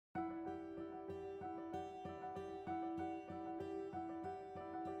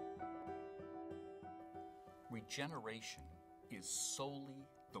Regeneration is solely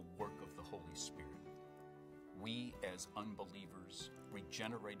the work of the Holy Spirit. We, as unbelievers,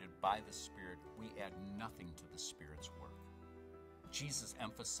 regenerated by the Spirit, we add nothing to the Spirit's work. Jesus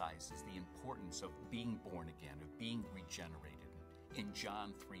emphasizes the importance of being born again, of being regenerated. In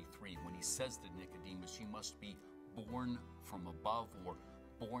John 3:3, when he says to Nicodemus, you must be born from above or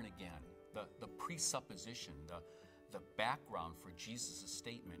born again. The presupposition, the background for Jesus'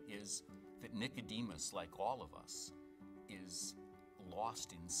 statement is that Nicodemus, like all of us, is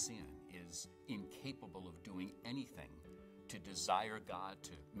lost in sin, is incapable of doing anything to desire God,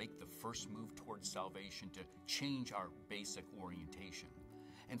 to make the first move towards salvation, to change our basic orientation.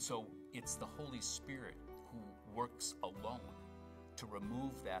 And so it's the Holy Spirit who works alone to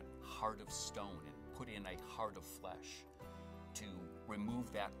remove that heart of stone and put in a heart of flesh, to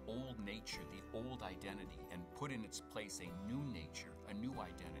remove that old nature, the old identity, and put in its place a new nature, a new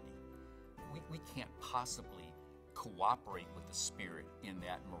identity. We can't possibly cooperate with the Spirit in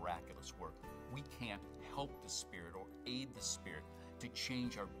that miraculous work. We can't help the Spirit or aid the Spirit to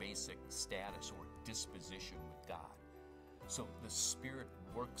change our basic status or disposition with God. So the Spirit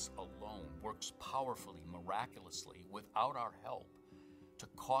works alone, works powerfully, miraculously, without our help, to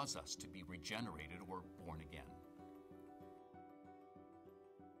cause us to be regenerated or born again.